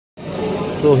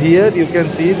So here you can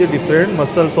see the different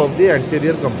muscles of the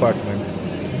anterior compartment.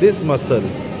 This muscle,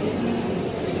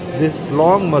 this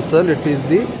long muscle, it is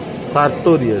the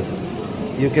sartorius.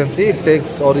 You can see it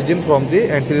takes origin from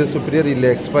the anterior superior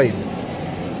iliac spine.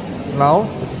 Now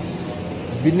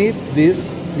beneath this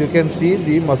you can see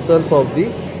the muscles of the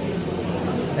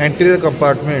anterior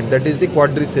compartment, that is the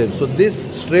quadriceps. So this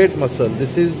straight muscle,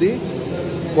 this is the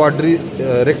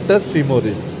rectus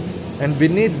femoris, and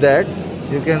beneath that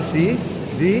you can see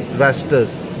the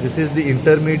vastus. This is the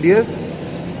intermedius.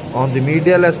 On the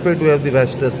medial aspect we have the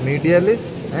vastus medialis,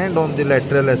 and on the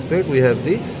lateral aspect we have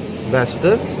the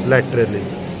vastus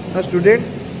lateralis. Now students,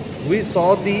 we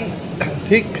saw the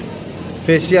thick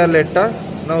fascia lata.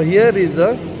 Now here is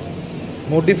a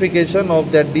modification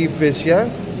of that deep fascia.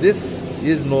 This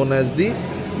is known as the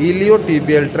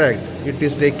iliotibial tract. It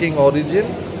is taking origin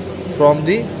from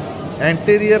the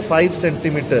anterior 5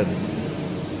 cm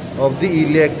of the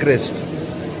iliac crest,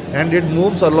 and it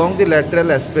moves along the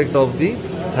lateral aspect of the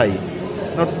thigh.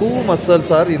 Now two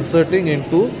muscles are inserting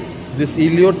into this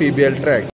iliotibial tract.